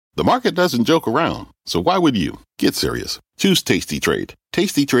The market doesn't joke around, so why would you? Get serious. Choose Tasty Trade.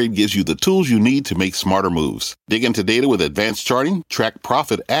 Tasty Trade gives you the tools you need to make smarter moves. Dig into data with advanced charting, track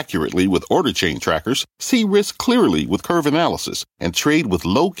profit accurately with order chain trackers, see risk clearly with curve analysis, and trade with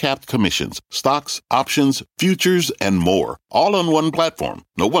low-capped commissions, stocks, options, futures, and more. All on one platform.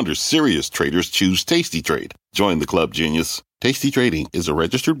 No wonder serious traders choose Tasty Trade. Join the club, genius. Tasty Trading is a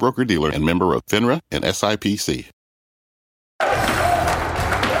registered broker-dealer and member of FINRA and SIPC.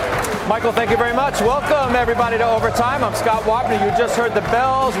 Michael, thank you very much. Welcome, everybody, to Overtime. I'm Scott Wapner. You just heard the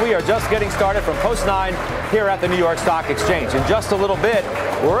bells. We are just getting started from Post 9 here at the New York Stock Exchange. In just a little bit,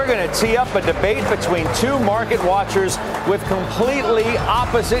 we're going to tee up a debate between two market watchers with completely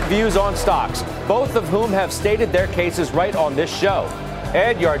opposite views on stocks, both of whom have stated their cases right on this show.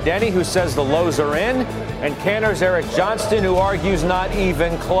 Ed Yardeni, who says the lows are in, and Cantor's Eric Johnston, who argues not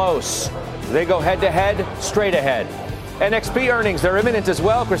even close. They go head-to-head, straight ahead. NXP earnings, they're imminent as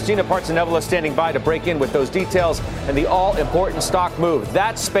well. Christina Partsinevelos is standing by to break in with those details and the all-important stock move.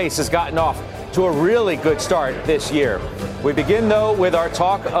 That space has gotten off to a really good start this year. We begin, though, with our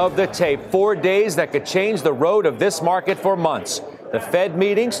talk of the tape. 4 days that could change the road of this market for months. The Fed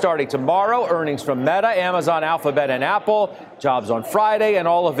meeting starting tomorrow, earnings from Meta, Amazon, Alphabet, and Apple, jobs on Friday, and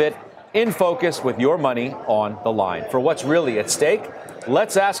all of it in focus with your money on the line. For what's really at stake,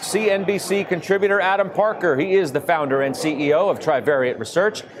 let's ask CNBC contributor Adam Parker. He is the founder and CEO of Trivariate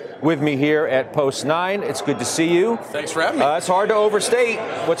Research. With me here at Post 9. It's good to see you. Thanks for having me. It's hard to overstate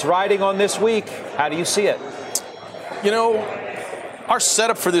what's riding on this week. How do you see it? You know, our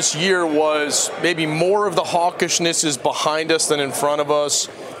setup for this year was maybe more of the hawkishness is behind us than in front of us.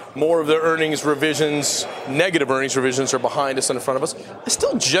 More of the earnings revisions, negative earnings revisions, are behind us than in front of us. I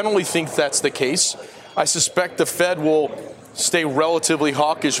still generally think that's the case. I suspect the Fed will stay relatively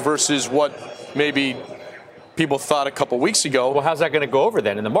hawkish versus what maybe people thought a couple weeks ago. Well, how's that going to go over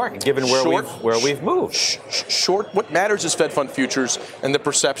then in the market, given where we've moved? Short. What matters is Fed fund futures and the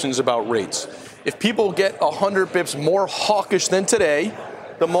perceptions about rates. If people get 100 bips more hawkish than today,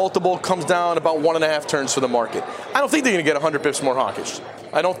 the multiple comes down about 1.5 turns for the market. I don't think they're going to get 100 bips more hawkish.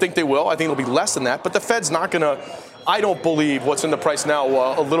 I don't think they will. I think it'll be less than that. But the Fed's not going to. I don't believe what's in the price now,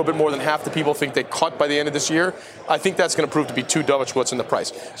 a little bit more than half the people think they cut by the end of this year. I think that's going to prove to be too dovish what's in the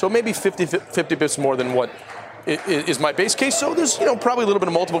price. So maybe 50 bips more than what is my base case. So there's probably a little bit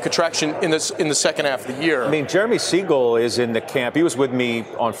of multiple contraction in the second half of the year. I mean, Jeremy Siegel is in the camp. He was with me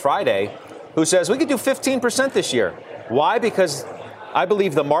on Friday, who says we could do 15% this year. Why? Because I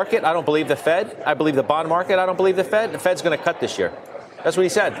believe the market. I don't believe the Fed. I believe the bond market. I don't believe the Fed. The Fed's going to cut this year. That's what he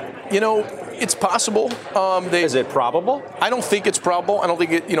said. It's possible. Is it probable? I don't think it's probable. I don't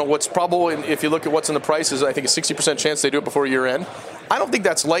think it, what's probable, and if you look at what's in the price, is I think a 60% chance they do it before year end. I don't think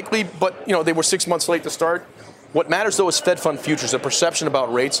that's likely, but, they were 6 months late to start. What matters, though, is Fed fund futures, the perception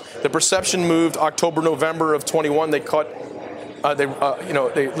about rates. The perception moved October, November of 21. They cut,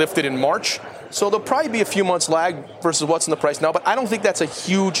 they lifted in March. So there'll probably be a few months lag versus what's in the price now, but I don't think that's a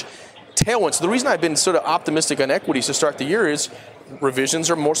huge tailwind. So the reason I've been sort of optimistic on equities to start the year is revisions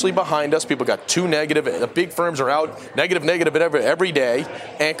are mostly behind us. People got too negative. The big firms are out negative every day,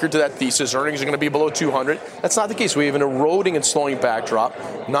 anchored to that thesis. Earnings are going to be below 200. That's not the case. We have an eroding and slowing backdrop,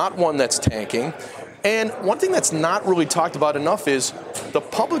 not one that's tanking. And one thing that's not really talked about enough is the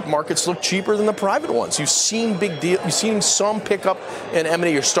public markets look cheaper than the private ones. You've seen you've seen some pickup in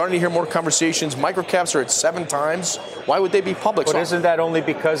M&A. You're starting to hear more conversations. Microcaps are at 7 times. Why would they be public? But isn't that only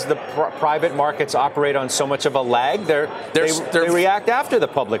because the private markets operate on so much of a lag? They react after the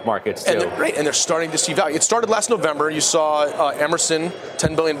public markets do. And they're starting to see value. It started last November. You saw Emerson,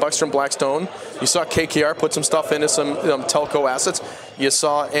 $10 billion from Blackstone. You saw KKR put some stuff into some telco assets. You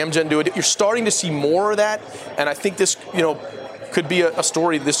saw Amgen do it. You're starting to see more of that, and I think this, could be a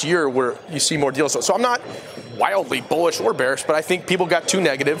story this year where you see more deals. So I'm not wildly bullish or bearish, but I think people got too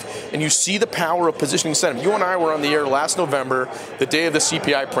negative, and you see the power of positioning incentive. You and I were on the air last November, the day of the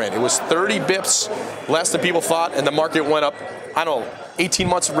CPI print. It was 30 bips less than people thought, and the market went up, 18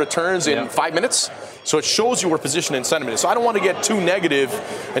 months of returns in 5 minutes. So it shows you where position and sentiment is. So I don't want to get too negative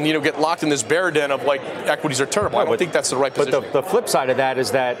and get locked in this bear den of equities are terrible. I don't think that's the right position. But the flip side of that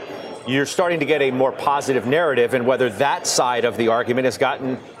is that you're starting to get a more positive narrative, and whether that side of the argument has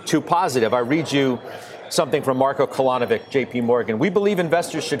gotten too positive. I read you something from Marko Kolanovic, J.P. Morgan. We believe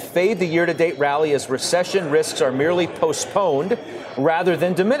investors should fade the year-to-date rally as recession risks are merely postponed rather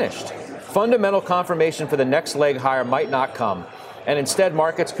than diminished. Fundamental confirmation for the next leg higher might not come. and instead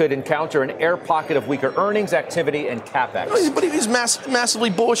markets could encounter an air pocket of weaker earnings activity and capex. But he was massively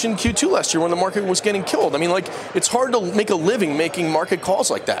bullish in Q2 last year when the market was getting killed. I mean, like, it's hard to make a living making market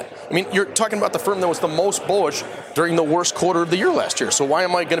calls like that. I mean, you're talking about the firm that was the most bullish during the worst quarter of the year last year. So why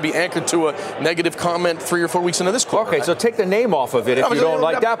am I going to be anchored to a negative comment 3 or 4 weeks into this quarter? Okay, so take the name off of it if you don't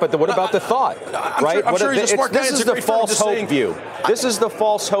like that, but what about the thought? Right? I'm sure he's a smart guy. This is the false hope view. This is the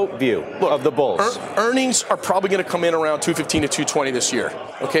false hope view of the bulls. Earnings are probably going to come in around 215 to 220 this year.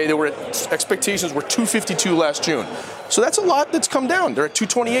 Okay, expectations were 252 last June. So that's a lot that's come down. They're at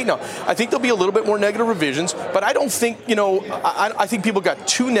 228 now. I think there'll be a little bit more negative revisions, but I don't think, I think people got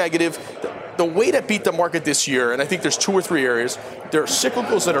too negative. The way that beat the market this year, and I think there's 2 or 3 areas, there are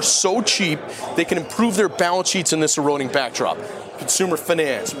cyclicals that are so cheap, they can improve their balance sheets in this eroding backdrop. Consumer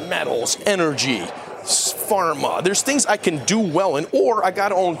finance, metals, energy, pharma. There's things I can do well in, or I got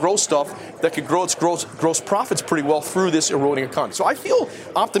to own growth stuff that could grow its gross profits pretty well through this eroding economy. So I feel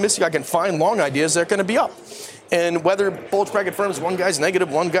optimistic I can find long ideas that are going to be up. And whether bulge bracket firms, one guy's negative,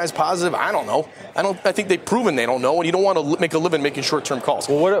 one guy's positive, I don't know. I think they've proven they don't know, and you don't want to make a living making short-term calls.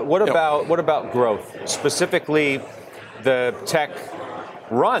 Well, what about growth, specifically the tech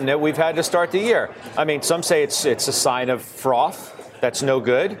run that we've had to start the year? I mean, some say it's a sign of froth. That's no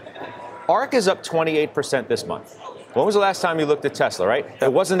good. ARK is up 28% this month. When was the last time you looked at Tesla, right?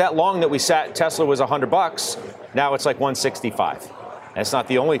 It wasn't that long that we sat, Tesla was $100. Now it's like $165. That's not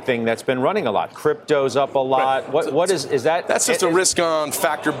the only thing that's been running a lot. Crypto's up a lot. Right. What is that? That's just a risk-on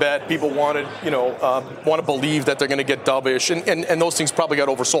factor bet. People want to believe that they're going to get dovish, and those things probably got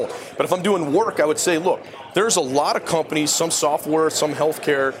oversold. But if I'm doing work, I would say, look, there's a lot of companies, some software, some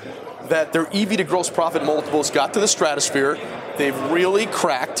healthcare, that their EV to gross profit multiples got to the stratosphere. They've really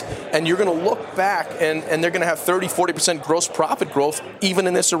cracked, and you're going to look back, and they're going to have 30, 40% gross profit growth even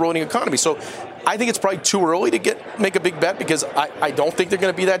in this eroding economy. So I think it's probably too early to make a big bet because I don't think they're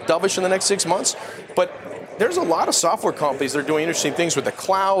going to be that dovish in the next 6 months. But there's a lot of software companies that are doing interesting things with the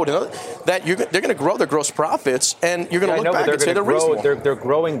cloud and that they're going to grow their gross profits, and you're going to look back and say they're reasonable. They're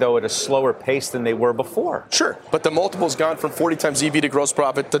growing, though, at a slower pace than they were before. Sure, but the multiple's gone from 40 times EV to gross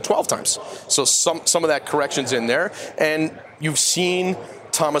profit to 12 times. So some of that correction's in there, and you've seen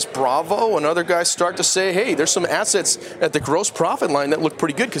Thomas Bravo and other guys start to say, hey, there's some assets at the gross profit line that look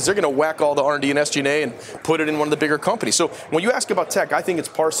pretty good because they're going to whack all the R&D and SG&A and put it in one of the bigger companies. So when you ask about tech, I think it's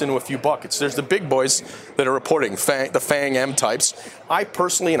parsed into a few buckets. There's the big boys that are reporting, the FANG M types. I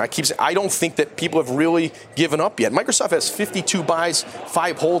personally, and I keep saying, I don't think that people have really given up yet. Microsoft has 52 buys,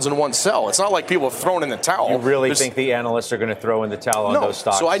 5 holds, and 1 sell. It's not like people have thrown in the towel. You really think the analysts are going to throw in the towel on those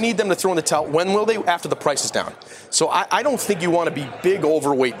stocks? So I need them to throw in the towel. When will they? After the price is down. So I don't think you want to be big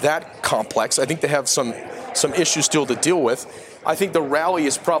overweight that complex. I think they have some issues still to deal with. I think the rally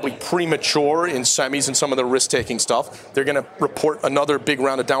is probably premature in semis and some of the risk-taking stuff. They're going to report another big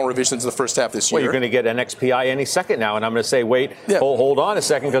round of down revisions in the first half this year. Well, you're going to get an XPI any second now, and I'm going to say, wait, hold on a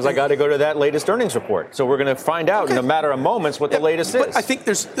second, because I got to go to that latest earnings report. So we're going to find out in a matter of moments what the latest is. But I think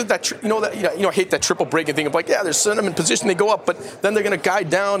there's that, I hate that triple breaking thing of like, there's sentiment position, they go up, but then they're going to guide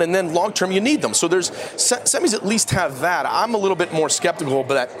down, and then long-term you need them. So there's semis at least have that. I'm a little bit more skeptical,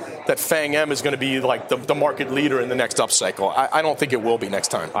 but that FANG M is going to be like the market leader in the next upcycle. I don't think it will be next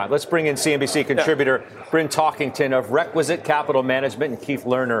time. All right, let's bring in CNBC contributor Bryn Talkington of Requisite Capital Management and Keith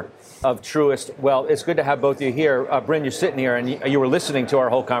Lerner of Truist. Well, it's good to have both of you here. Bryn, you're sitting here and you were listening to our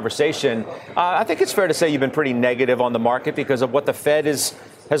whole conversation. I think it's fair to say you've been pretty negative on the market because of what the Fed has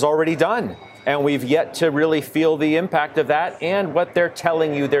already done. And we've yet to really feel the impact of that and what they're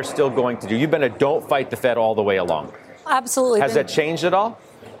telling you they're still going to do. You've been a don't fight the Fed all the way along. Absolutely. Has that changed at all?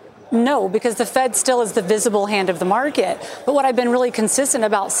 No, because the Fed still is the visible hand of the market. But what I've been really consistent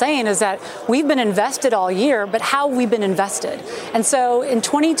about saying is that we've been invested all year, but how have we been invested? And so in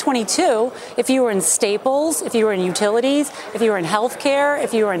 2022, if you were in staples, if you were in utilities, if you were in healthcare,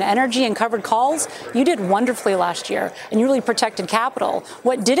 if you were in energy and covered calls, you did wonderfully last year and you really protected capital.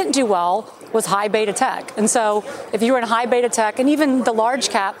 What didn't do well was high beta tech. And so if you were in high beta tech and even the large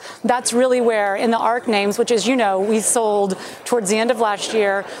cap, that's really where in the ARK names, which as you know, we sold towards the end of last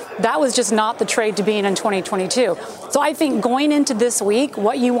year, that was just not the trade to be in 2022. So I think going into this week,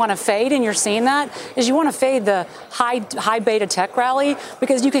 what you want to fade, and you're seeing that, is you want to fade the high beta tech rally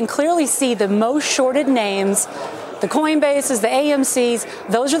because you can clearly see the most shorted names, the Coinbases, the AMCs,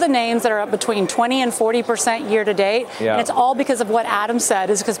 those are the names that are up between 20 and 40% year to date. Yeah. And it's all because of what Adam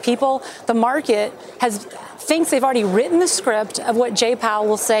said, is because the market thinks they've already written the script of what Jay Powell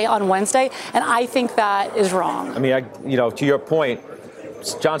will say on Wednesday, and I think that is wrong. I mean, to your point,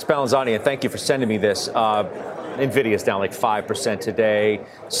 John Spallanzani, and thank you for sending me this. NVIDIA's down like 5% today.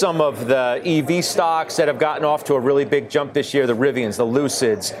 Some of the EV stocks that have gotten off to a really big jump this year, the Rivians, the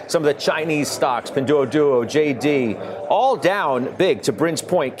Lucids, some of the Chinese stocks, Pinduoduo, JD, all down big, to Bryn's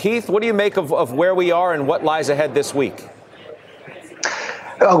point. Keith, what do you make of where we are and what lies ahead this week?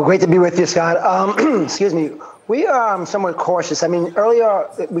 Oh, great to be with you, Scott. Excuse me. We are somewhat cautious. I mean, earlier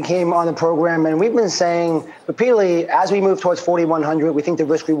we came on the program and we've been saying repeatedly, as we move towards 4,100, we think the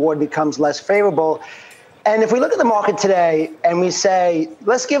risk reward becomes less favorable. And if we look at the market today and we say,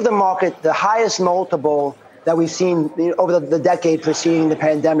 let's give the market the highest multiple that we've seen over the decade preceding the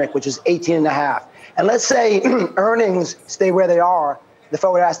pandemic, which is 18.5. And let's say earnings stay where they are, the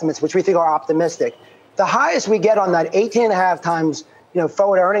forward estimates, which we think are optimistic. The highest we get on that 18.5 times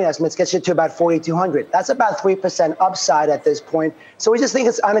forward earning estimates gets you to about 4,200. That's about 3% upside at this point. So we just think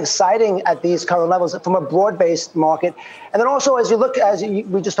it's unexciting at these current levels from a broad-based market. And then also, as you look,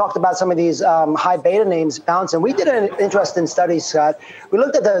 we just talked about some of these high beta names bouncing. We did an interesting study, Scott. We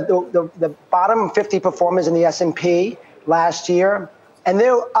looked at the bottom 50 performers in the S&P last year, and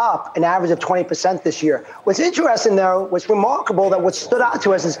they're up an average of 20% this year. What's interesting, though, what's remarkable, that what stood out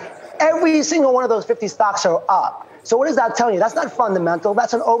to us is every single one of those 50 stocks are up. So what does that tell you? That's not fundamental.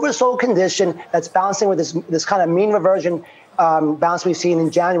 That's an oversold condition that's bouncing with this kind of mean reversion bounce we've seen in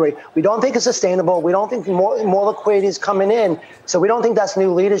January. We don't think it's sustainable. We don't think more liquidity is coming in. So we don't think that's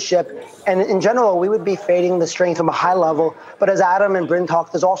new leadership. And in general, we would be fading the strength from a high level. But as Adam and Bryn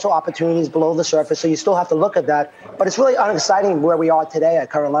talked, there's also opportunities below the surface. So you still have to look at that. But it's really unexciting where we are today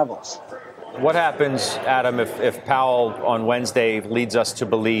at current levels. What happens, Adam, if Powell on Wednesday leads us to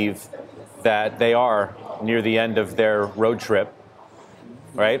believe that they are near the end of their road trip,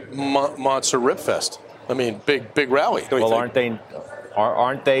 right? Monster rip fest. I mean, big rally. Well,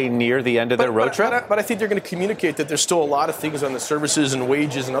 aren't they near the end of their road trip? But I think they're going to communicate that there's still a lot of things on the services and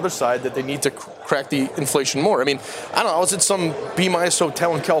wages and other side that they need to crack the inflation more. I mean, I don't know. I was at some B-minus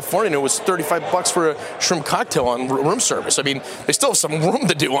hotel in California and it was $35 for a shrimp cocktail on room service. I mean, they still have some room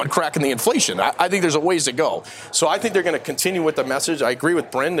to do on cracking the inflation. I think there's a ways to go. So I think they're going to continue with the message. I agree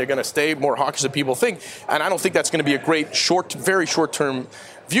with Bryn. They're going to stay more hawkish than people think. And I don't think that's going to be a great very short-term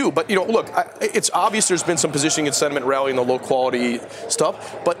view. But, look, it's obvious there's been some positioning and sentiment rally in the low-quality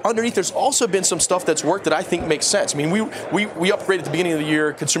stuff. But underneath, there's also been some stuff that's worked that I think makes sense. I mean, we upgraded at the beginning of the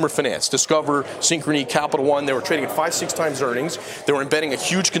year consumer finance, Discover, Synchrony, Capital One. They were trading at 5-6 times earnings. They were embedding a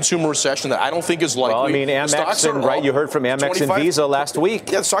huge consumer recession that I don't think is likely. Well, I mean, Amex and, right, you heard from Amex and Visa last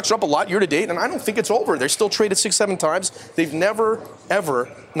week. Yeah, the stocks are up a lot year to date, and I don't think it's over. They're still traded 6-7 times. They've never, ever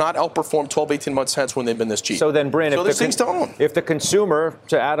not outperformed 12, 18 months hence when they've been this cheap. So then, Bryn, if the consumer,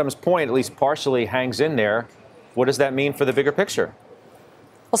 to Adam's point, at least partially hangs in there, what does that mean for the bigger picture?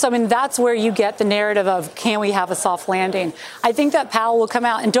 Well, so, I mean, that's where you get the narrative of, can we have a soft landing? I think that Powell will come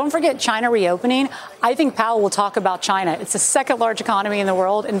out. And don't forget China reopening. I think Powell will talk about China. It's the second largest economy in the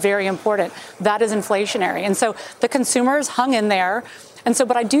world and very important. That is inflationary. And so the consumers hung in there. And so,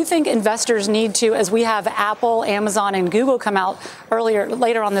 but I do think investors need to, as we have Apple, Amazon, and Google come out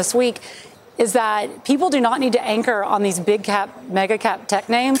later on this week, is that people do not need to anchor on these big cap, mega cap tech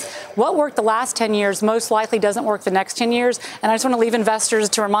names. What worked the last 10 years most likely doesn't work the next 10 years. And I just want to leave investors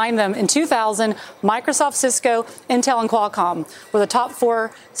to remind them, in 2000, Microsoft, Cisco, Intel, and Qualcomm were the top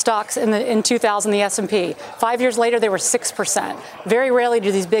 4 stocks in 2000, the S&P. 5 years later, they were 6%. Very rarely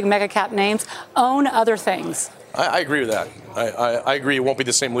do these big mega cap names own other things. I agree with that. I agree it won't be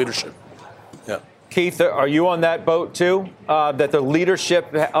the same leadership. Yeah. Keith, are you on that boat too? That the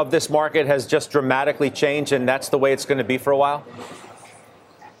leadership of this market has just dramatically changed and that's the way it's going to be for a while?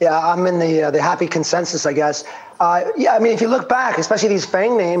 Yeah, I'm in the happy consensus, I guess. Yeah, I mean, if you look back, especially these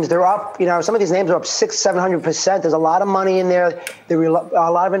FANG names, they're up, some of these names are up 600-700%. There's a lot of money in there. A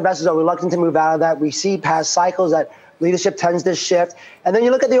lot of investors are reluctant to move out of that. We see past cycles that leadership tends to shift. And then you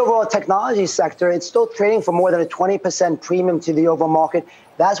look at the overall technology sector, it's still trading for more than a 20% premium to the overall market.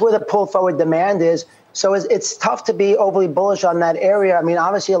 That's where the pull forward demand is. So it's tough to be overly bullish on that area. I mean,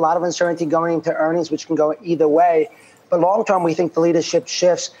 obviously a lot of uncertainty going into earnings, which can go either way. But long term, we think the leadership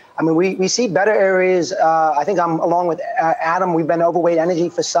shifts. I mean, we see better areas. I think I'm along with Adam. We've been overweight energy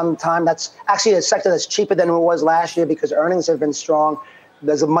for some time. That's actually a sector that's cheaper than it was last year because earnings have been strong.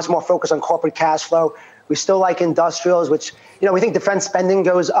 There's a much more focus on corporate cash flow. We still like industrials, which, we think defense spending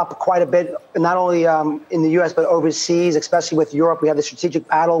goes up quite a bit, not only in the U.S., but overseas, especially with Europe. We have the strategic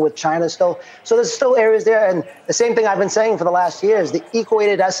battle with China still. So there's still areas there. And the same thing I've been saying for the last years, the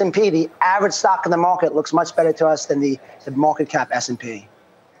equated S&P, the average stock in the market looks much better to us than the market cap S&P.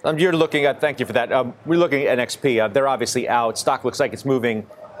 You're looking at, thank you for that. We're looking at NXP. They're obviously out. Stock looks like it's moving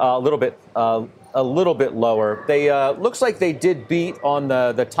a little bit lower. They looks like they did beat on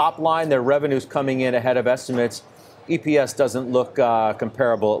the top line. Their revenue's coming in ahead of estimates. EPS doesn't look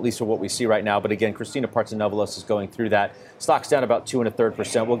comparable, at least for what we see right now. But again, Christina Partsinevelos is going through that. Stock's down about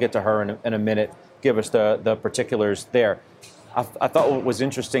 2.33%. We'll get to her in a minute. Give us the particulars there. I thought what was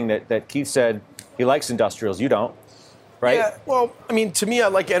interesting that Keith said he likes industrials. You don't, right? Yeah, well, I mean, to me, I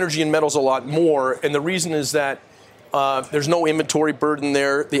like energy and metals a lot more. And the reason is that there's no inventory burden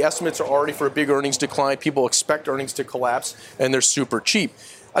there. The estimates are already for a big earnings decline. People expect earnings to collapse, and they're super cheap.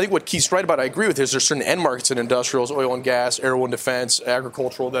 I think what Keith's right about, I agree with, is there's certain end markets in industrials, oil and gas, aero and defense,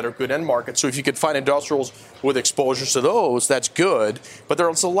 agricultural, that are good end markets. So if you could find industrials with exposures to those, that's good. But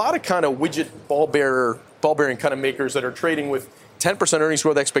there's a lot of kind of widget ball bearing kind of makers that are trading with 10% earnings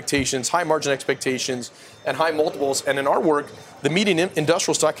growth expectations, high margin expectations, and high multiples. And in our work, the median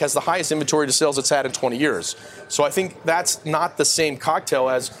industrial stock has the highest inventory to sales it's had in 20 years. So I think that's not the same cocktail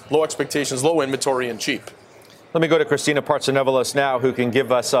as low expectations, low inventory, and cheap. Let me go to Christina Partsinevelos now, who can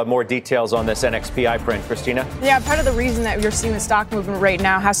give us more details on this NXPI print. Christina? Yeah, part of the reason that you're seeing the stock movement right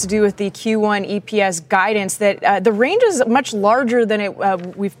now has to do with the Q1 EPS guidance, that the range is much larger than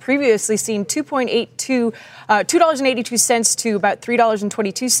we've previously seen, $2.82 to about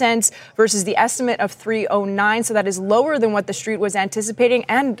 $3.22 versus the estimate of $3.09. So that is lower than what the street was anticipating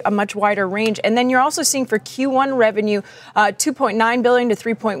and a much wider range. And then you're also seeing for Q1 revenue, $2.9 billion to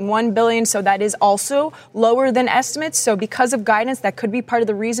 $3.1 billion. So that is also lower than estimates. So because of guidance, that could be part of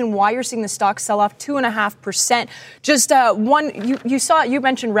the reason why you're seeing the stock sell off 2.5%. Just you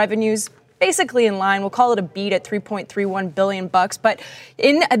mentioned revenues basically in line. We'll call it a beat at $3.31 billion. But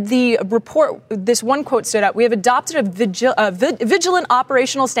in the report, this one quote stood out. We have adopted a vigilant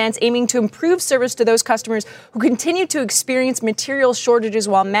operational stance aiming to improve service to those customers who continue to experience material shortages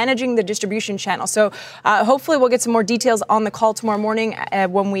while managing the distribution channel. So hopefully we'll get some more details on the call tomorrow morning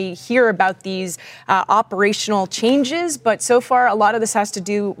when we hear about these operational changes. But so far, a lot of this has to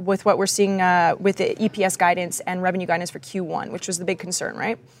do with what we're seeing with the EPS guidance and revenue guidance for Q1, which was the big concern,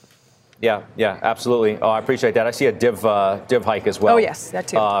 right? Yeah, absolutely. Oh, I appreciate that. I see a div hike as well. Oh, yes, that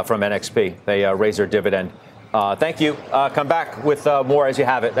too. From NXP. They raise their dividend. Thank you. Come back with more as you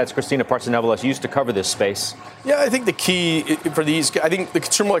have it. That's Christina Partsinevelos. Used to cover this space. Yeah, I think the key for these, I think the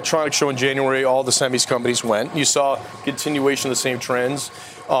Consumer Electronics Show in January, all the semis companies went. You saw continuation of the same trends.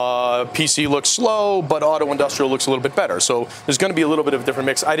 PC looks slow, but auto industrial looks a little bit better. So there's going to be a little bit of a different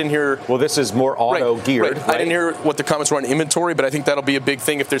mix. I didn't hear... Well, this is more auto geared. Right. I didn't hear what the comments were on inventory, but I think that'll be a big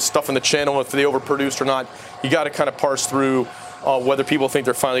thing if there's stuff in the channel, if they overproduced or not. You got to kind of parse through whether people think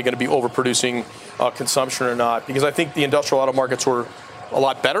they're finally going to be overproducing consumption or not. Because I think the industrial auto markets were a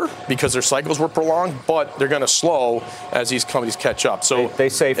lot better because their cycles were prolonged, but they're going to slow as these companies catch up. So they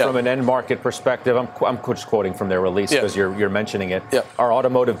say from an end market perspective, I'm just quoting from their release because you're mentioning it. Yeah. Our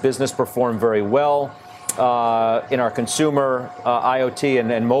automotive business performed very well. In our consumer, IoT,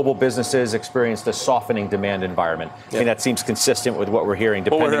 and mobile businesses experienced a softening demand environment. I mean, that seems consistent with what we're hearing,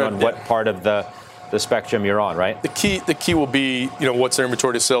 depending on what part of the spectrum you're on, right? The key will be, what's their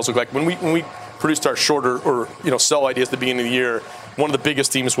inventory to sales look like. When we produced our shorter or sell ideas at the beginning of the year, one of the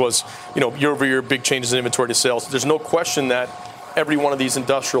biggest themes was, year-over-year big changes in inventory to sales. There's no question that every one of these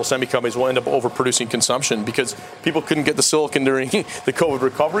industrial semi companies will end up overproducing consumption because people couldn't get the silicon during the COVID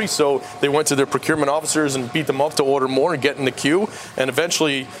recovery, so they went to their procurement officers and beat them up to order more and get in the queue, and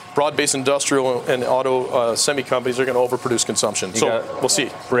eventually broad-based industrial and auto semi companies are going to overproduce consumption. We'll see.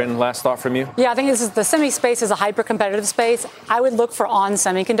 Bryn, last thought from you? Yeah, I think the semi space is a hyper-competitive space. I would look for ON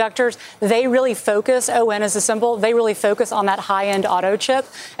Semiconductors. They really focus, ON is a symbol, they really focus on that high-end auto chip,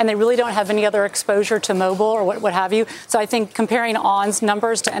 and they really don't have any other exposure to mobile or what have you. So I think comparing ON's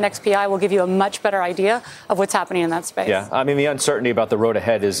numbers to NXPI will give you a much better idea of what's happening in that space. Yeah, I mean, the uncertainty about the road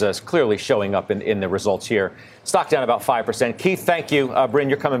ahead is clearly showing up in the results here. Stock down about 5%. Keith, thank you. Bryn,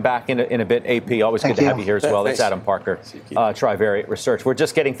 you're coming back in a bit. AP, always good to have you here as well. It's Adam Parker, Trivariate Research. We're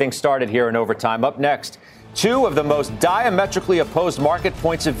just getting things started here in Overtime. Up next, two of the most diametrically opposed market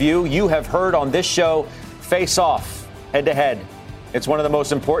points of view you have heard on this show face off head-to-head. It's one of the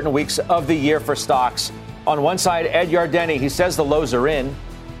most important weeks of the year for stocks. On one side, Ed Yardeni, he says the lows are in.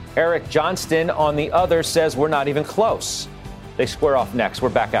 Eric Johnston on the other says we're not even close. They square off next. We're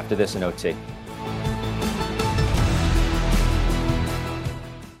back after this in OT.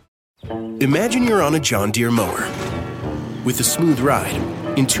 Imagine you're on a John Deere mower with a smooth ride,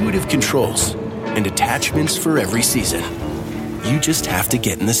 intuitive controls, and attachments for every season. You just have to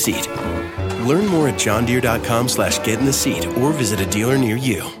get in the seat. Learn more at johndeere.com/get-in-the-seat or visit a dealer near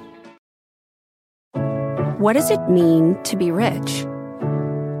you. What does it mean to be rich?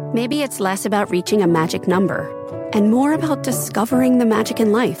 Maybe it's less about reaching a magic number and more about discovering the magic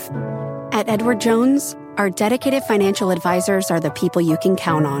in life. At Edward Jones, our dedicated financial advisors are the people you can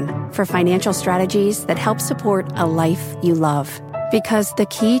count on for financial strategies that help support a life you love. Because the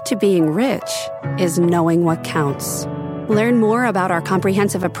key to being rich is knowing what counts. Learn more about our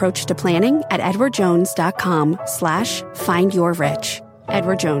comprehensive approach to planning at edwardjones.com/findyourrich.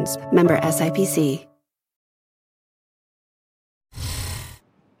 Edward Jones, member SIPC.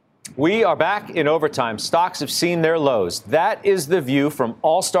 We are back in overtime. Stocks have seen their lows. That is the view from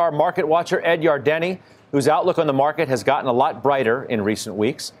all-star market watcher Ed Yardeni, whose outlook on the market has gotten a lot brighter in recent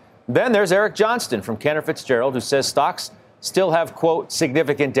weeks. Then there's Eric Johnston from Cantor Fitzgerald, who says stocks still have, quote,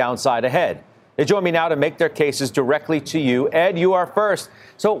 significant downside ahead. They join me now to make their cases directly to you. Ed, you are first.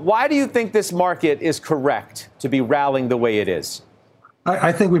 So why do you think this market is correct to be rallying the way it is?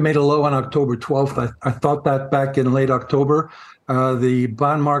 I think we made a low on October 12th. I thought that back in late October. The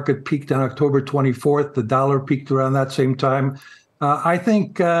bond market peaked on October 24th. The dollar peaked around that same time. I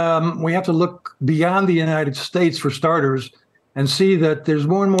think we have to look beyond the United States for starters and see that there's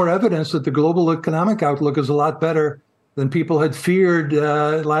more and more evidence that the global economic outlook is a lot better than people had feared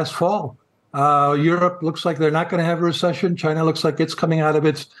last fall. Europe looks like they're not going to have a recession. China looks like it's coming out of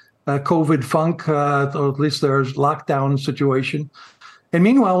its COVID funk, or at least there's lockdown situation. And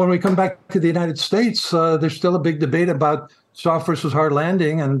meanwhile, when we come back to the United States, there's still a big debate about soft versus hard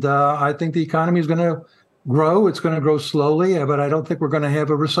landing. And I think the economy is going to grow. It's going to grow slowly, but I don't think we're going to have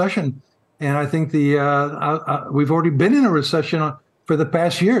a recession. And I think we've already been in a recession for the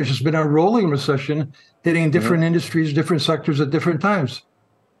past year. It's just been a rolling recession hitting different industries, different sectors at different times.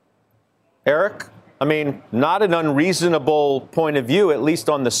 Eric, I mean, not an unreasonable point of view, at least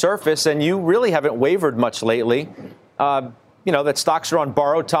on the surface. And you really haven't wavered much lately. That stocks are on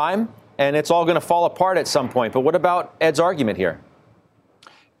borrowed time and it's all going to fall apart at some point. But what about Ed's argument here?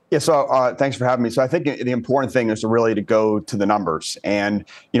 Yeah, so thanks for having me. So I think the important thing is to go to the numbers. And,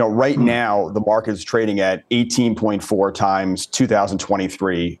 right now, the market is trading at 18.4 times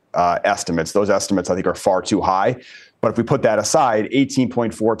 2023 estimates. Those estimates, I think, are far too high. But if we put that aside,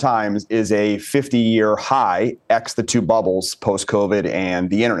 18.4 times is a 50-year high, X the two bubbles, post-COVID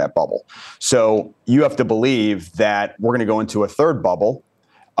and the internet bubble. So you have to believe that we're going to go into a third bubble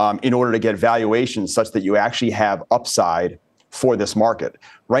in order to get valuations such that you actually have upside for this market.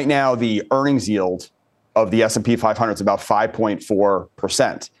 Right now, the earnings yield of the S&P 500 is about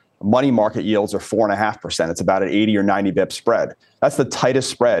 5.4%. Money market yields are 4.5%. It's about an 80 or 90 bip spread. That's the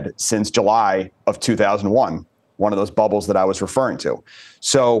tightest spread since July of 2001, one of those bubbles that I was referring to.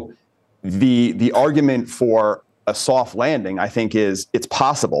 So the argument for a soft landing, I think, is it's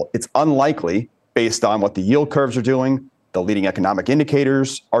possible. It's unlikely based on what the yield curves are doing, the leading economic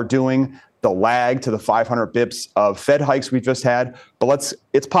indicators are doing, the lag to the 500 bips of Fed hikes we've just had, but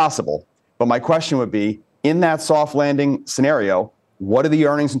it's possible. But my question would be, in that soft landing scenario, what are the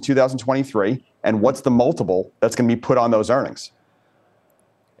earnings in 2023 and what's the multiple that's going to be put on those earnings?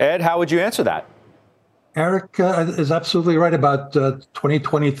 Ed, how would you answer that? Eric is absolutely right about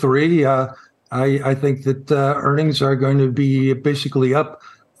 2023. I think that earnings are going to be basically up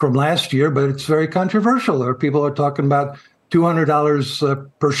from last year, but it's very controversial. People are talking about $200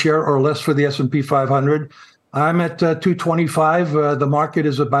 per share or less for the S&P 500. I'm at 225. The market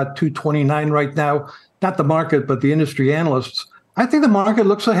is about 229 right now. Not the market, but the industry analysts. I think the market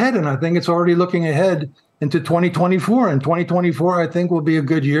looks ahead, and I think it's already looking ahead into 2024. And 2024, I think, will be a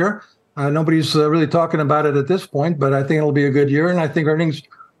good year. Nobody's really talking about it at this point, but I think it'll be a good year. And I think earnings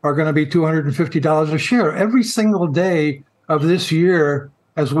are going to be $250 a share. Every single day of this year,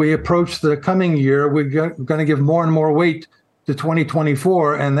 as we approach the coming year, we're going to give more and more weight to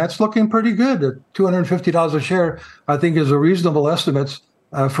 2024, and that's looking pretty good. At $250 a share, I think, is a reasonable estimate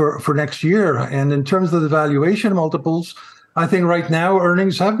for next year. And in terms of the valuation multiples, I think right now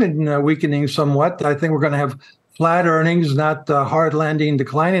earnings have been weakening somewhat. I think we're going to have flat earnings, not hard landing,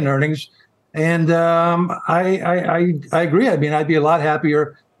 declining earnings. And I agree. I mean, I'd be a lot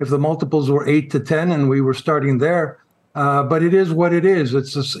happier if the multiples were 8 to 10 and we were starting there. But it is what it is.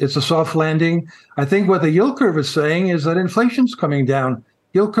 It's a soft landing. I think what the yield curve is saying is that inflation's coming down.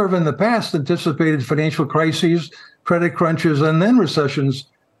 Yield curve in the past anticipated financial crises, credit crunches, and then recessions.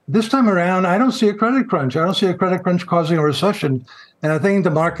 This time around, I don't see a credit crunch. I don't see a credit crunch causing a recession. And I think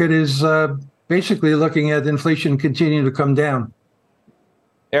the market is basically looking at inflation continuing to come down.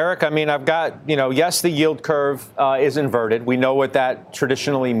 Eric, I mean, I've got, yes, the yield curve is inverted. We know what that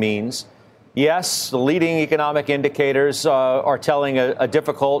traditionally means. Yes, the leading economic indicators are telling a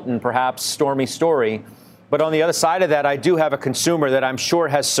difficult and perhaps stormy story. But on the other side of that, I do have a consumer that I'm sure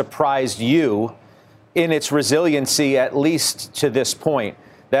has surprised you in its resiliency, at least to this point.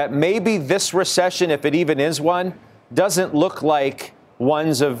 that maybe this recession, if it even is one, doesn't look like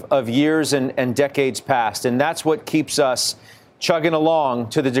ones of years and decades past. And that's what keeps us chugging along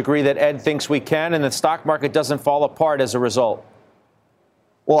to the degree that Ed thinks we can, and the stock market doesn't fall apart as a result.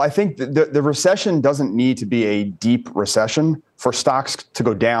 Well, I think the recession doesn't need to be a deep recession for stocks to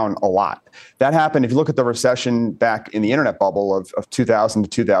go down a lot. That happened, if you look at the recession back in the internet bubble of 2000 to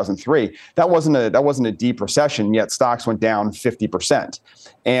 2003, that wasn't a deep recession, yet stocks went down 50%.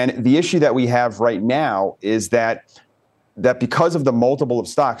 And the issue that we have right now is that because of the multiple of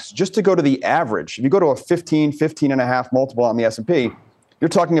stocks, just to go to the average, if you go to a 15 and a half multiple on the S&P, you're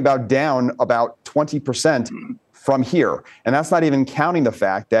talking about down about 20% from here. And that's not even counting the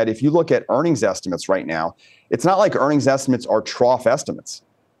fact that if you look at earnings estimates right now, it's not like earnings estimates are trough estimates.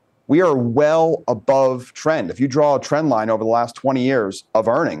 We are well above trend. If you draw a trend line over the last 20 years of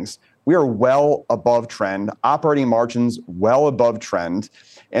earnings, we are well above trend, operating margins well above trend.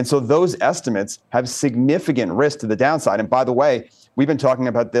 And so those estimates have significant risk to the downside. And by the way, we've been talking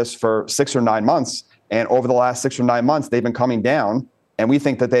about this for 6 or 9 months. And over the last 6 or 9 months, they've been coming down. And we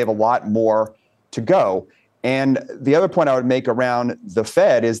think that they have a lot more to go. And the other point I would make around the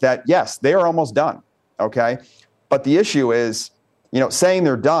Fed is that, yes, they are almost done. Okay. But the issue is, saying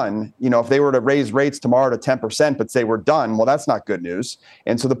they're done, if they were to raise rates tomorrow to 10%, but say we're done, well, that's not good news.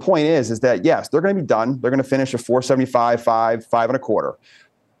 And so the point is that, yes, they're going to be done. They're going to finish at 4.75, 5.25.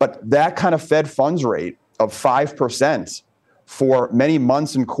 But that kind of Fed funds rate of 5% for many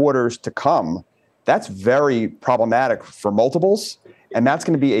months and quarters to come, that's very problematic for multiples. And that's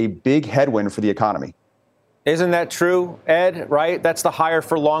going to be a big headwind for the economy. Isn't that true, Ed? Right? That's the higher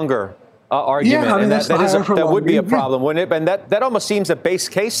for longer argument. Yeah, I mean, and that would be a problem, wouldn't it? And that almost seems a base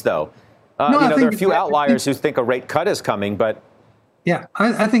case, though. There are a few outliers who think a rate cut is coming, but. Yeah,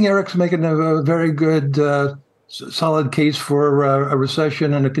 I think Eric's making a very good, solid case for a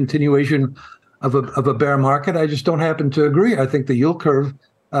recession and a continuation of a bear market. I just don't happen to agree. I think the yield curve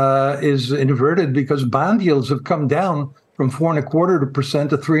is inverted because bond yields have come down from 4.25%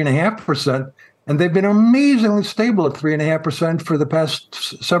 to 3.5%. And they've been amazingly stable at 3.5% for the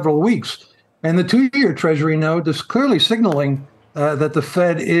past several weeks. And the 2-year Treasury note is clearly signaling that the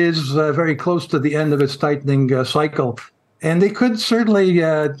Fed is very close to the end of its tightening cycle. And they could certainly,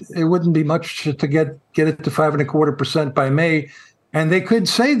 it wouldn't be much to get it to 5.25% by May. And they could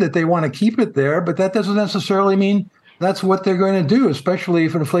say that they want to keep it there, but that doesn't necessarily mean that's what they're going to do, especially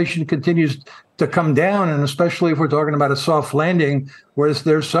if inflation continues to come down, and especially if we're talking about a soft landing, whereas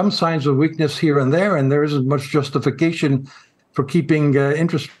there's some signs of weakness here and there isn't much justification for keeping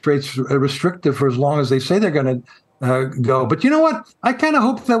interest rates restrictive for as long as they say they're going to go. But you know what? I kind of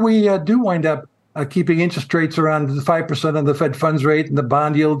hope that we do wind up keeping interest rates around the 5% on the Fed funds rate and the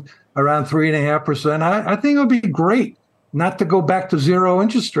bond yield around 3.5%. I think it would be great not to go back to zero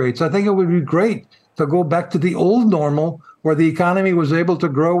interest rates. I think it would be great to go back to the old normal where the economy was able to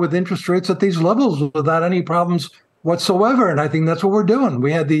grow with interest rates at these levels without any problems whatsoever. And I think that's what we're doing.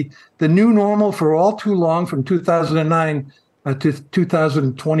 We had the new normal for all too long from 2009 to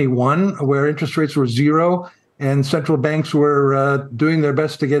 2021, where interest rates were zero and central banks were doing their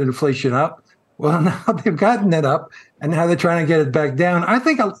best to get inflation up. Well, now they've gotten it up and now they're trying to get it back down. I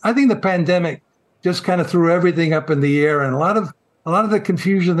think the pandemic just kind of threw everything up in the air, and a lot of the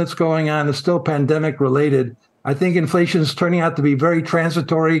confusion that's going on is still pandemic related. I think inflation is turning out to be very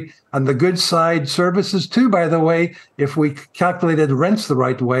transitory on the good side. Services too, by the way, if we calculated rents the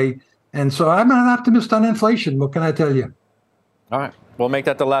right way. And so I'm an optimist on inflation. What can I tell you? All right. We'll make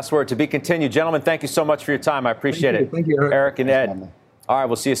that the last word. To be continued. Gentlemen, thank you so much for your time. I appreciate it. Thank you, Eric and Ed. All right.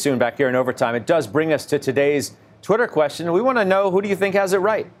 We'll see you soon back here in Overtime. It does bring us to today's Twitter question. We want to know, who do you think has it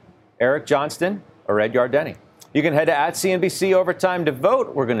right? Eric Johnston or Ed Yardeni? You can head to @CNBC Overtime to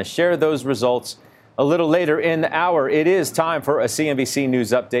vote. We're going to share those results a little later in the hour. It is time for a CNBC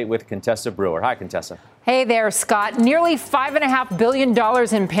News Update with Contessa Brewer. Hi, Contessa. Hey there, Scott. Nearly $5.5 billion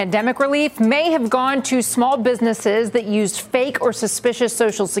in pandemic relief may have gone to small businesses that used fake or suspicious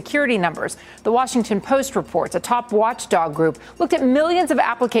Social Security numbers. The Washington Post reports a top watchdog group looked at millions of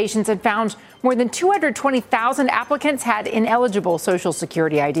applications and found more than 220,000 applicants had ineligible Social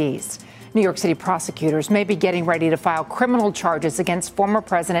Security IDs. New York City prosecutors may be getting ready to file criminal charges against former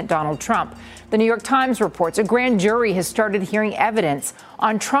President Donald Trump. The New York Times reports a grand jury has started hearing evidence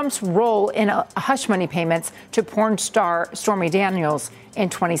on Trump's role in hush money payments to porn star Stormy Daniels in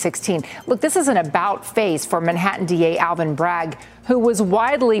 2016. Look, this is an about face for Manhattan DA Alvin Bragg, who was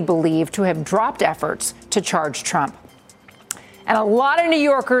widely believed to have dropped efforts to charge Trump. And a lot of New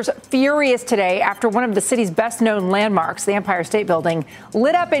Yorkers furious today after one of the city's best-known landmarks, the Empire State Building,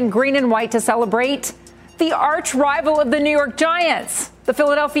 lit up in green and white to celebrate the arch rival of the New York Giants. the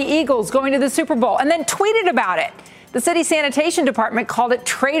Philadelphia Eagles going to the Super Bowl, and then tweeted about it. The city sanitation department called it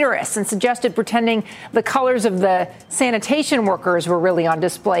traitorous and suggested pretending the colors of the sanitation workers were really on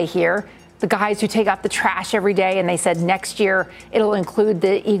display here. The guys who take out the trash every day, and they said next year it'll include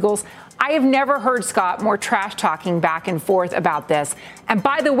the Eagles. I have never heard, Scott, more trash talking back and forth about this. And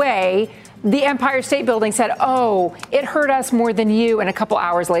by the way, the Empire State Building said, oh, it hurt us more than you, and a couple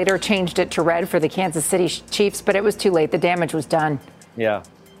hours later changed it to red for the Kansas City Chiefs, but it was too late. The damage was done. Yeah.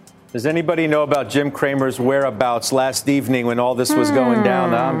 Does anybody know about Jim Cramer's whereabouts last evening when all this was going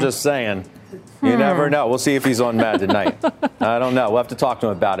down? I'm just saying. You never know. We'll see if he's on Mad tonight. I don't know. We'll have to talk to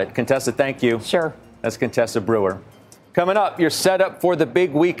him about it. Contessa, thank you. Sure. That's Contessa Brewer. Coming up, you're set up for the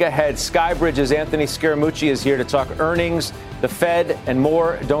big week ahead. Skybridge's Anthony Scaramucci is here to talk earnings, the Fed, and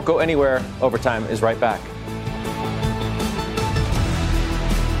more. Don't go anywhere. Overtime is right back.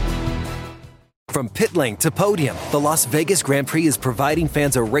 From pit lane to podium, the Las Vegas Grand Prix is providing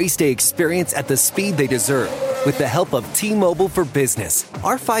fans a race day experience at the speed they deserve. With the help of T-Mobile for Business,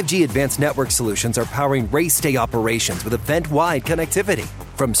 our 5G advanced network solutions are powering race day operations with event-wide connectivity.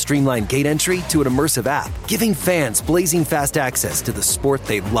 From streamlined gate entry to an immersive app, giving fans blazing fast access to the sport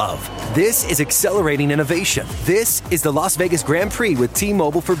they love. This is accelerating innovation. This is the Las Vegas Grand Prix with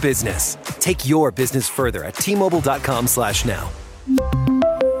T-Mobile for Business. Take your business further at T-Mobile.com/now.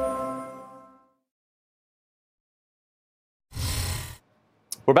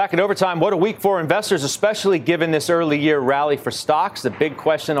 We're back in overtime. What a week for investors, especially given this early year rally for stocks. The big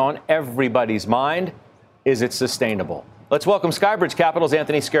question on everybody's mind, is it sustainable? Let's welcome Skybridge Capital's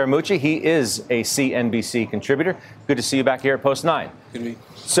Anthony Scaramucci. He is a CNBC contributor. Good to see you back here at Post 9. Good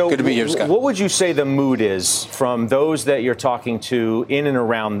to be here, Scott. What would you say the mood is from those that you're talking to in and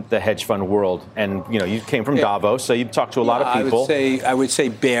around the hedge fund world? And, you know, you came from Davos, so you've talked to a lot of people. I would say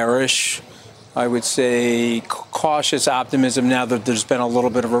bearish. I would say cautious optimism now that there's been a little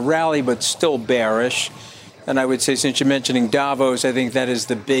bit of a rally, but still bearish. And I would say, since you're mentioning Davos, I think that is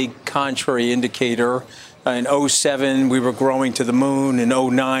the big contrary indicator. In 2007, we were growing to the moon. In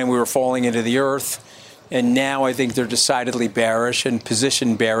 2009, we were falling into the earth. And now I think they're decidedly bearish and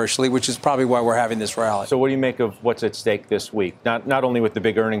positioned bearishly, which is probably why we're having this rally. So what do you make of what's at stake this week? Not only with the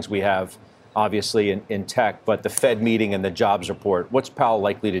big earnings we have, obviously, in tech, but the Fed meeting and the jobs report. What's Powell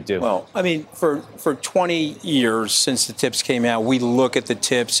likely to do? Well, I mean, for 20 years since the tips came out, we look at the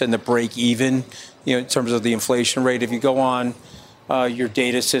tips and the break even, you know, in terms of the inflation rate. If you go on your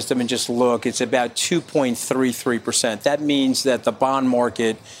data system and just look, it's about 2.33%. That means that the bond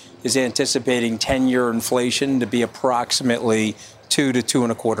market is anticipating 10-year inflation to be approximately 2 to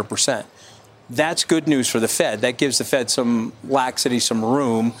 2.25%. That's good news for the Fed. That gives the Fed some laxity, some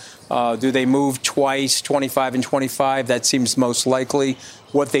room. Do they move twice, 25 and 25? That seems most likely.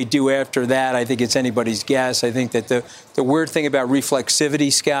 What they do after that, I think it's anybody's guess. I think that the weird thing about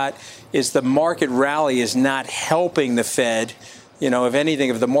reflexivity, Scott, is the market rally is not helping the Fed. You know, if anything,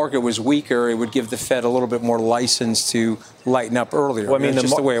 if the market was weaker, it would give the Fed a little bit more license to lighten up earlier. Well, I mean, that's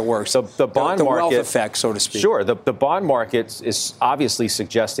just the way it works. The bond the market, wealth effect, so to speak. Sure. The bond market is obviously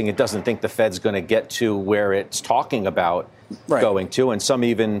suggesting it doesn't think the Fed's going to get to where it's talking about going to, and some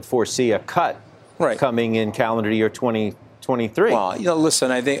even foresee a cut coming in calendar year 2023. Well, you know,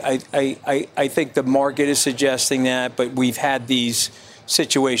 listen, I think the market is suggesting that, but we've had these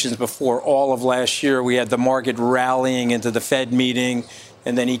situations before. All of last year, we had the market rallying into the Fed meeting,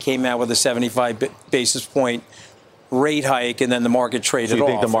 and then he came out with a 75 basis point rate hike, and then the market traded off. So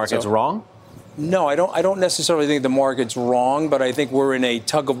you think the market's wrong? No, I don't necessarily think the market's wrong, but I think we're in a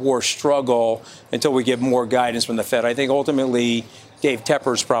tug-of-war struggle until we get more guidance from the Fed. I think ultimately Dave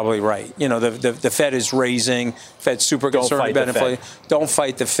Tepper's probably right. You know, the Fed is raising. Fed's super concerned about inflation. Don't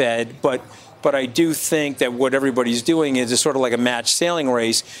fight the Fed, but I do think that what everybody's doing is sort of like a match sailing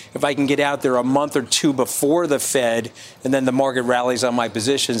race. If I can get out there a month or two before the Fed and then the market rallies on my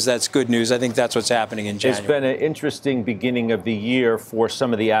positions, that's good news. I think that's what's happening in January. It's been an interesting beginning of the year for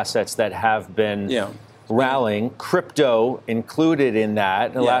some of the assets that have been rallying. Crypto included in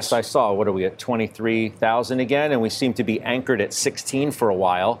that. The last I saw, what are we at, 23,000 again? And we seem to be anchored at 16 for a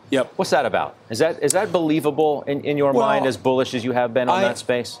while. Yep. What's that about? Is that believable in your mind, as bullish as you have been on that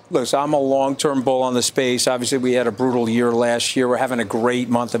space? Look, so I'm a long-term bull on the space. Obviously, we had a brutal year last year. We're having a great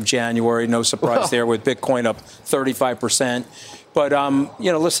month of January. No surprise there, with Bitcoin up 35%. But,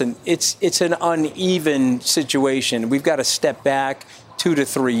 you know, listen, it's an uneven situation. We've got to step back 2 to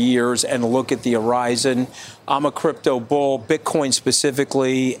 3 years and look at the horizon. I'm a crypto bull, Bitcoin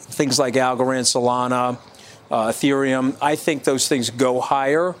specifically, things like Algorand, Solana, Ethereum. I think those things go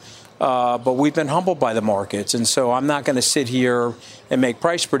higher. But we've been humbled by the markets. And so I'm not going to sit here and make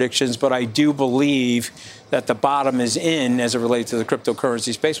price predictions, but I do believe that the bottom is in as it relates to the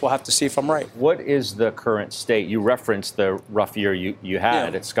cryptocurrency space. We'll have to see if I'm right. What is the current state? You referenced the rough year you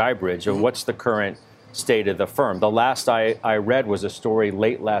had at Skybridge. And what's the current state of the firm? The last I read was a story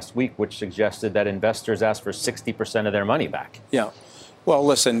late last week which suggested that investors asked for 60% of their money back. Yeah. Well,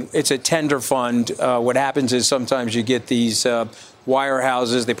 listen, it's a tender fund. What happens is sometimes you get these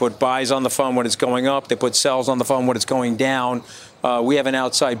wirehouses. They put buys on the fund when it's going up. They put sells on the fund when it's going down. We have an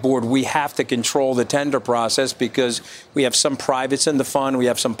outside board. We have to control the tender process because we have some privates in the fund. We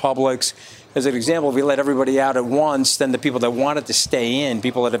have some publics. As an example, if we let everybody out at once, then the people that wanted to stay in,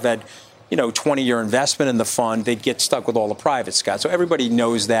 people that have had 20-year investment in the fund, they'd get stuck with all the privates, Scott. So everybody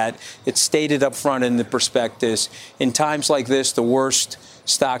knows that. It's stated up front in the prospectus. In times like this, the worst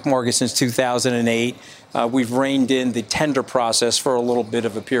stock market since 2008, we've reined in the tender process for a little bit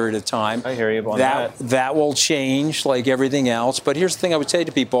of a period of time. I hear you on that. That will change like everything else. But here's the thing I would say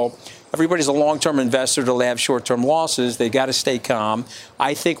to people. Everybody's a long-term investor till they have short-term losses. They got to stay calm.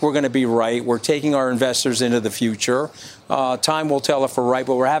 I think we're going to be right. We're taking our investors into the future. Time will tell if we're right,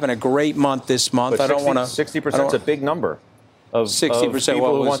 but we're having a great month this month. But I don't want to. 60% is a big number of 60%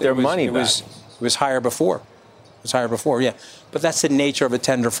 people who want their money back. It was higher before. It was higher before, yeah. But that's the nature of a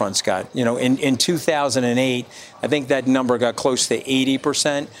tender fund, Scott. In 2008, I think that number got close to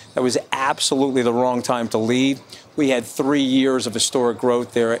 80%. That was absolutely the wrong time to leave. We had 3 years of historic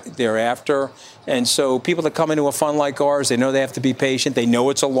growth thereafter. And so people that come into a fund like ours, they know they have to be patient. They know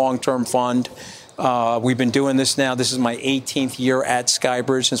it's a long-term fund. We've been doing this now. This is my 18th year at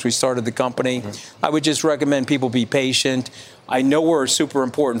Skybridge since we started the company. I would just recommend people be patient. I know we're a super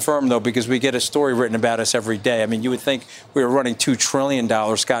important firm, though, because we get a story written about us every day. I mean, you would think we were running $2 trillion,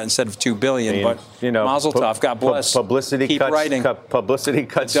 Scott, instead of $2 billion. But mazel tov, God bless. Publicity Keep cuts, writing. Publicity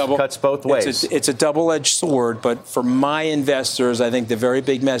cuts both ways. It's a double-edged sword. But for my investors, I think the very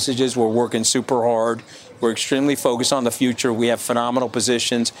big message is we're working super hard. We're extremely focused on the future. We have phenomenal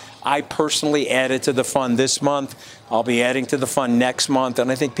positions. I personally added to the fund this month. I'll be adding to the fund next month.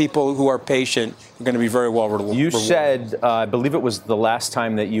 And I think people who are patient are going to be very well rewarded. You said, I believe it was the last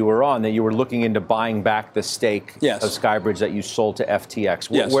time that you were on, that you were looking into buying back the stake of Skybridge that you sold to FTX.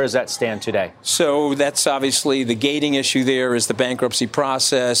 Yes. Where does that stand today? So that's obviously the gating issue there is the bankruptcy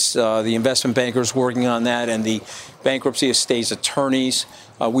process. The investment bankers working on that and the bankruptcy estate's attorneys.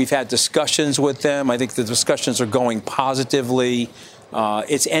 We've had discussions with them. I think the discussions are going positively.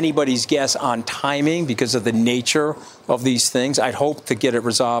 It's anybody's guess on timing because of the nature of these things. I'd hope to get it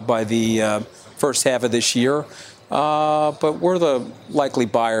resolved by the first half of this year. But we're the likely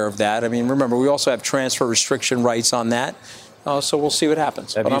buyer of that. I mean, remember, we also have transfer restriction rights on that. So we'll see what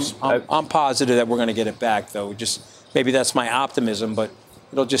happens. But I'm positive that we're going to get it back, though. Just maybe that's my optimism, but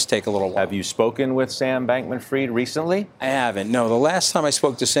it'll just take a little while. Have you spoken with Sam Bankman-Fried recently? I haven't. No, the last time I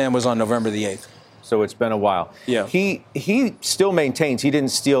spoke to Sam was on November the 8th. So it's been a while. Yeah. He still maintains he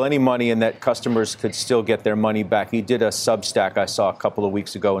didn't steal any money and that customers could still get their money back. He did a Substack I saw a couple of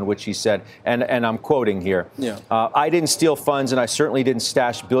weeks ago in which he said, and I'm quoting here, I didn't steal funds and I certainly didn't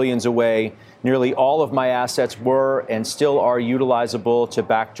stash billions away. Nearly all of my assets were and still are utilizable to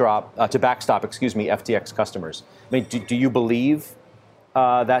backstop, FTX customers. I mean, do you believe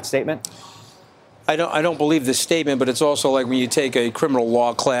that statement? I don't believe this statement, but it's also like when you take a criminal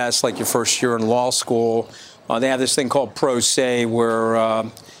law class, like your first year in law school, they have this thing called pro se where,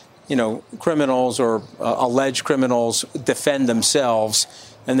 criminals or alleged criminals defend themselves,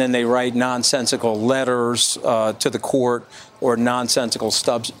 and then they write nonsensical letters to the court or nonsensical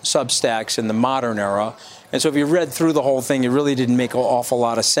substacks in the modern era. And so if you read through the whole thing, it really didn't make an awful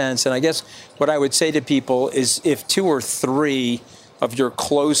lot of sense. And I guess what I would say to people is if 2 or 3 of your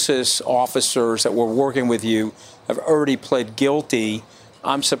closest officers that were working with you have already pled guilty,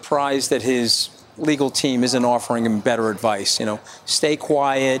 I'm surprised that his legal team isn't offering him better advice. Stay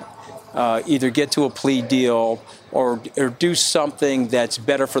quiet, either get to a plea deal or do something that's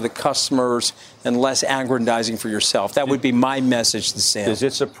better for the customers and less aggrandizing for yourself. That would be my message to Sam. Does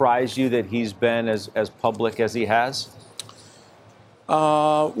it surprise you that he's been as public as he has?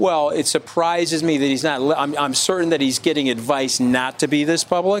 Well, it surprises me that he's not. I'm certain that he's getting advice not to be this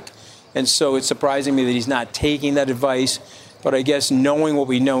public. And so it's surprising me that he's not taking that advice. But I guess knowing what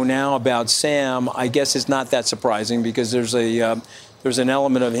we know now about Sam, I guess it's not that surprising because there's an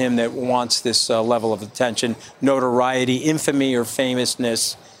element of him that wants this level of attention, notoriety, infamy, or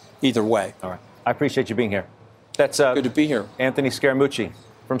famousness, either way. All right. I appreciate you being here. That's good to be here. Anthony Scaramucci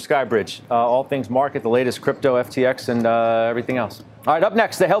from Skybridge. All things market, the latest crypto, FTX, and everything else. All right, up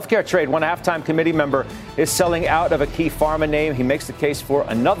next, the healthcare trade. One halftime committee member is selling out of a key pharma name. He makes the case for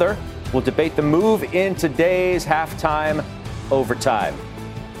another. We'll debate the move in today's halftime overtime.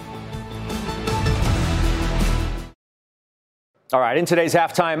 All right, in today's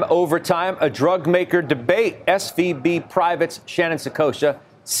halftime overtime, a drug maker debate. SVB Private's Shannon Saccocia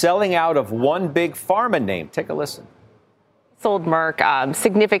selling out of one big pharma name. Take a listen. Sold Merck,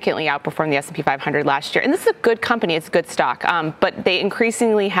 significantly outperformed the S&P 500 last year. And this is a good company. It's a good stock. But they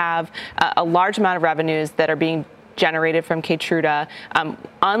increasingly have a large amount of revenues that are being generated from Keytruda.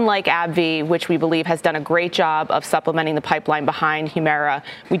 Unlike AbbVie, which we believe has done a great job of supplementing the pipeline behind Humira,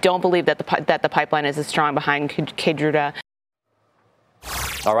 we don't believe that the pipeline is as strong behind Keytruda.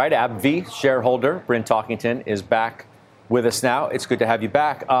 All right, AbbVie shareholder Bryn Talkington is back with us now. It's good to have you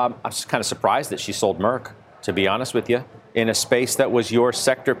back. I'm just kind of surprised that she sold Merck, to be honest with you, in a space that was your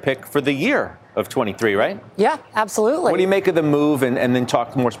sector pick for the year of 23, right? Yeah, absolutely. What do you make of the move, and then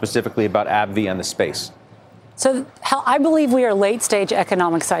talk more specifically about AbbVie and the space? So I believe we are late stage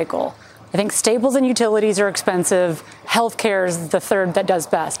economic cycle. I think staples and utilities are expensive. Healthcare is the third that does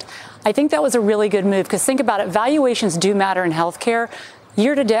best. I think that was a really good move because think about it. Valuations do matter in healthcare.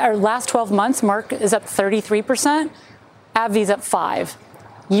 Year to date, or last 12 months, Merck is up 33%. AbbVie's up 5%.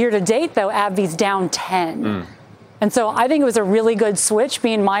 Year to date, though, AbbVie's down 10%. And so I think it was a really good switch,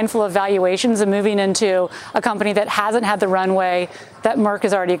 being mindful of valuations and moving into a company that hasn't had the runway that Merck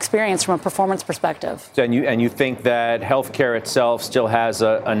has already experienced from a performance perspective. And you think that healthcare itself still has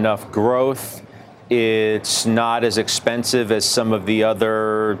enough growth? It's not as expensive as some of the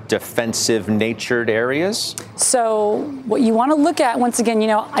other defensive-natured areas? So what you want to look at, once again,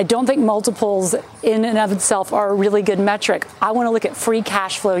 I don't think multiples in and of itself are a really good metric. I want to look at free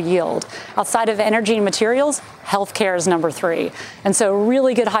cash flow yield. Outside of energy and materials, healthcare is number 3. And so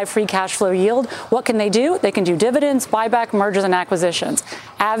really good high free cash flow yield. What can they do? They can do dividends, buyback, mergers, and acquisitions.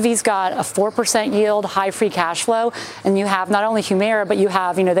 AbbVie's got a 4% yield, high free cash flow. And you have not only Humira, but you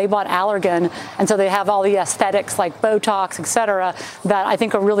have, they bought Allergan. And so they have all the aesthetics like Botox, et cetera, that I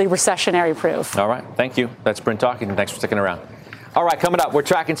think are really recessionary proof. All right. Thank you. That's Bryn Talkington. Thanks for sticking around. All right. Coming up, we're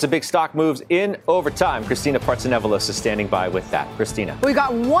tracking some big stock moves in overtime. Christina Partsenevelos is standing by with that. Christina. We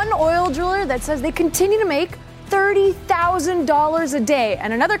got one oil driller that says they continue to make $30,000 a day,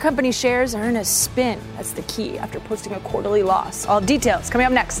 and another company's shares are in a spin. That's the key after posting a quarterly loss. All details coming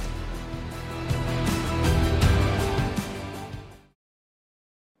up next.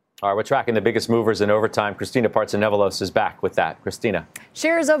 All right, we're tracking the biggest movers in overtime. Christina Partsenevelos is back with that. Christina.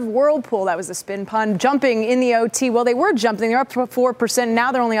 Shares of Whirlpool, that was a spin pun, jumping in the OT. Well, they were jumping. They're up 4%.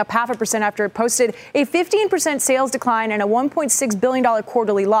 Now they're only up 0.5% after it posted a 15% sales decline and a $1.6 billion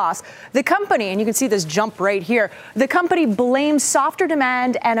quarterly loss. The company, and you can see this jump right here, the company blames softer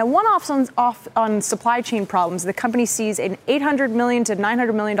demand and a one-off on supply chain problems. The company sees an $800 million to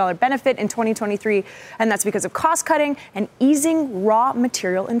 $900 million benefit in 2023, and that's because of cost cutting and easing raw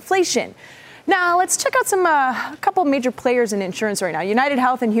material inflation. Now, let's check out a couple major players in insurance right now. United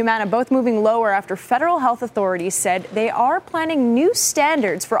Health and Humana both moving lower after federal health authorities said they are planning new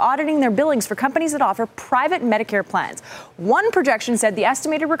standards for auditing their billings for companies that offer private Medicare plans. One projection said the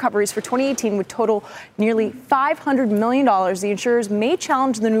estimated recoveries for 2018 would total nearly $500 million. The insurers may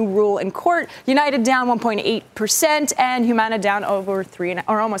challenge the new rule in court. United down 1.8% and Humana down over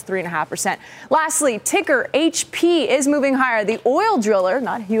almost 3.5%. Lastly, ticker HP is moving higher. The oil driller,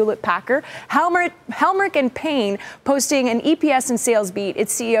 not Hewlett-Packard, Helmerich and Payne posting an EPS and sales beat.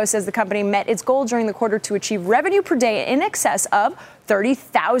 Its CEO says the company met its goal during the quarter to achieve revenue per day in excess of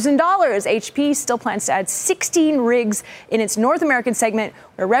 $30,000. HP still plans to add 16 rigs in its North American segment,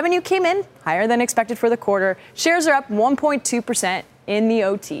 where revenue came in higher than expected for the quarter. Shares are up 1.2% in the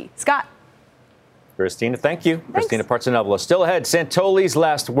OT. Scott. Christina, thank you. Thanks. Christina Partsenevelos. Still ahead, Santoli's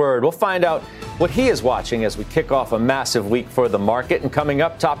last word. We'll find out what he is watching as we kick off a massive week for the market. And coming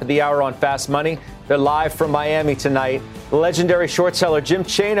up, top of the hour on Fast Money, they're live from Miami tonight. Legendary short seller Jim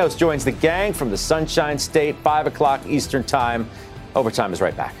Chanos joins the gang from the Sunshine State, 5 o'clock Eastern Time. Overtime is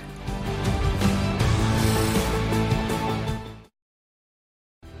right back.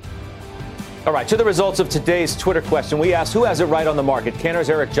 All right, to the results of today's Twitter question. We asked who has it right on the market. Cantor's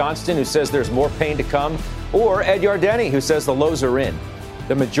Eric Johnston, who says there's more pain to come, or Ed Yardeni, who says the lows are in.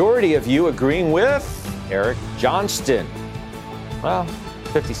 The majority of you agreeing with Eric Johnston. Well,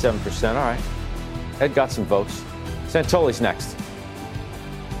 57%. All right. Ed got some votes. Santoli's next.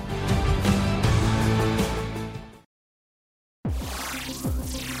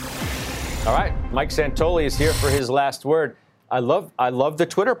 All right, Mike Santoli is here for his last word. I love the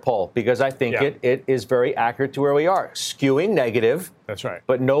Twitter poll because I think it is very accurate to where we are. Skewing negative. That's right.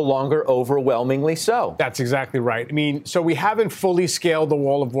 But no longer overwhelmingly so. That's exactly right. I mean, so we haven't fully scaled the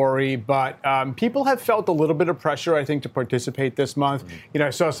wall of worry, but people have felt a little bit of pressure, I think, to participate this month. I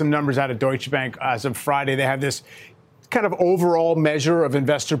saw some numbers out of Deutsche Bank as of Friday. They have this kind of overall measure of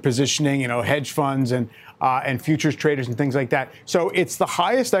investor positioning, hedge funds and futures traders and things like that. So it's the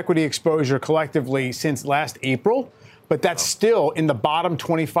highest equity exposure collectively since last April. But that's still in the bottom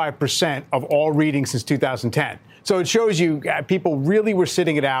 25% of all readings since 2010. So it shows you people really were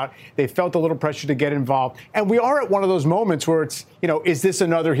sitting it out. They felt a little pressure to get involved. And we are at one of those moments where it's, is this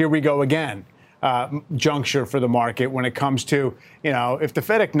another here we go again juncture for the market when it comes to, if the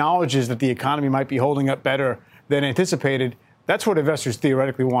Fed acknowledges that the economy might be holding up better than anticipated, that's what investors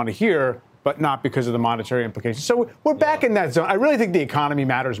theoretically want to hear, but not because of the monetary implications. So we're back in that zone. I really think the economy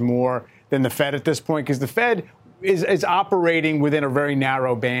matters more than the Fed at this point because the Fed is operating within a very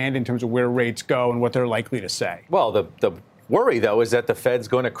narrow band in terms of where rates go and what they're likely to say. Well, the worry, though, is that the Fed's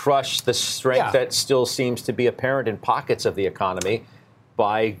going to crush the strength that still seems to be apparent in pockets of the economy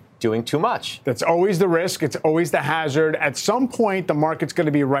by doing too much. That's always the risk. It's always the hazard. At some point, the market's going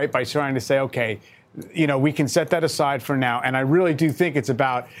to be right by trying to say, okay, we can set that aside for now. And I really do think it's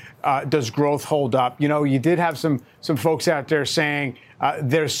about does growth hold up? You did have some folks out there saying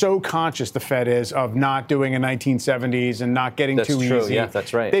they're so conscious, the Fed is, of not doing a 1970s and not getting too easy. Yeah,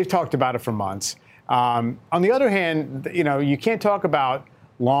 that's right. They've talked about it for months. On the other hand, you can't talk about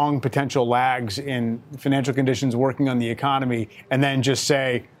long potential lags in financial conditions working on the economy and then just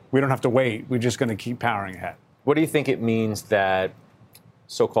say, we don't have to wait. We're just going to keep powering ahead. What do you think it means that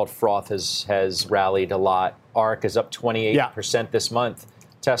so-called froth has rallied a lot? ARK is up 28% this month.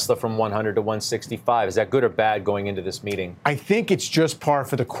 Tesla from 100 to 165. Is that good or bad going into this meeting? I think it's just par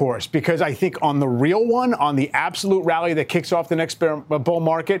for the course because I think on the real one, on the absolute rally that kicks off the next bull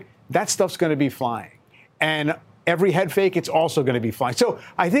market, that stuff's going to be flying. And every head fake, it's also going to be flying. So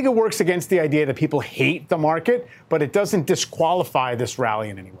I think it works against the idea that people hate the market, but it doesn't disqualify this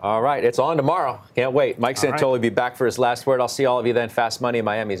rally in any way. All right. It's on tomorrow. Can't wait. Mike Santoli will be back for his last word. I'll see all of you then. Fast Money in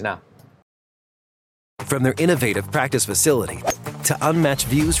Miami's now. From their innovative practice facility to unmatched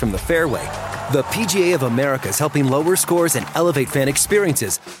views from the fairway, the PGA of America is helping lower scores and elevate fan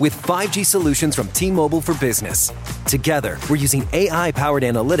experiences with 5G solutions from T-Mobile for Business. Together, we're using AI-powered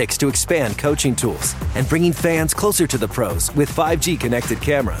analytics to expand coaching tools and bringing fans closer to the pros with 5G connected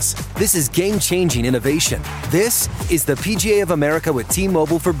cameras. This is game-changing innovation. This is the PGA of America with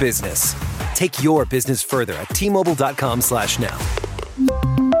T-Mobile for Business. Take your business further at T-Mobile.com/now.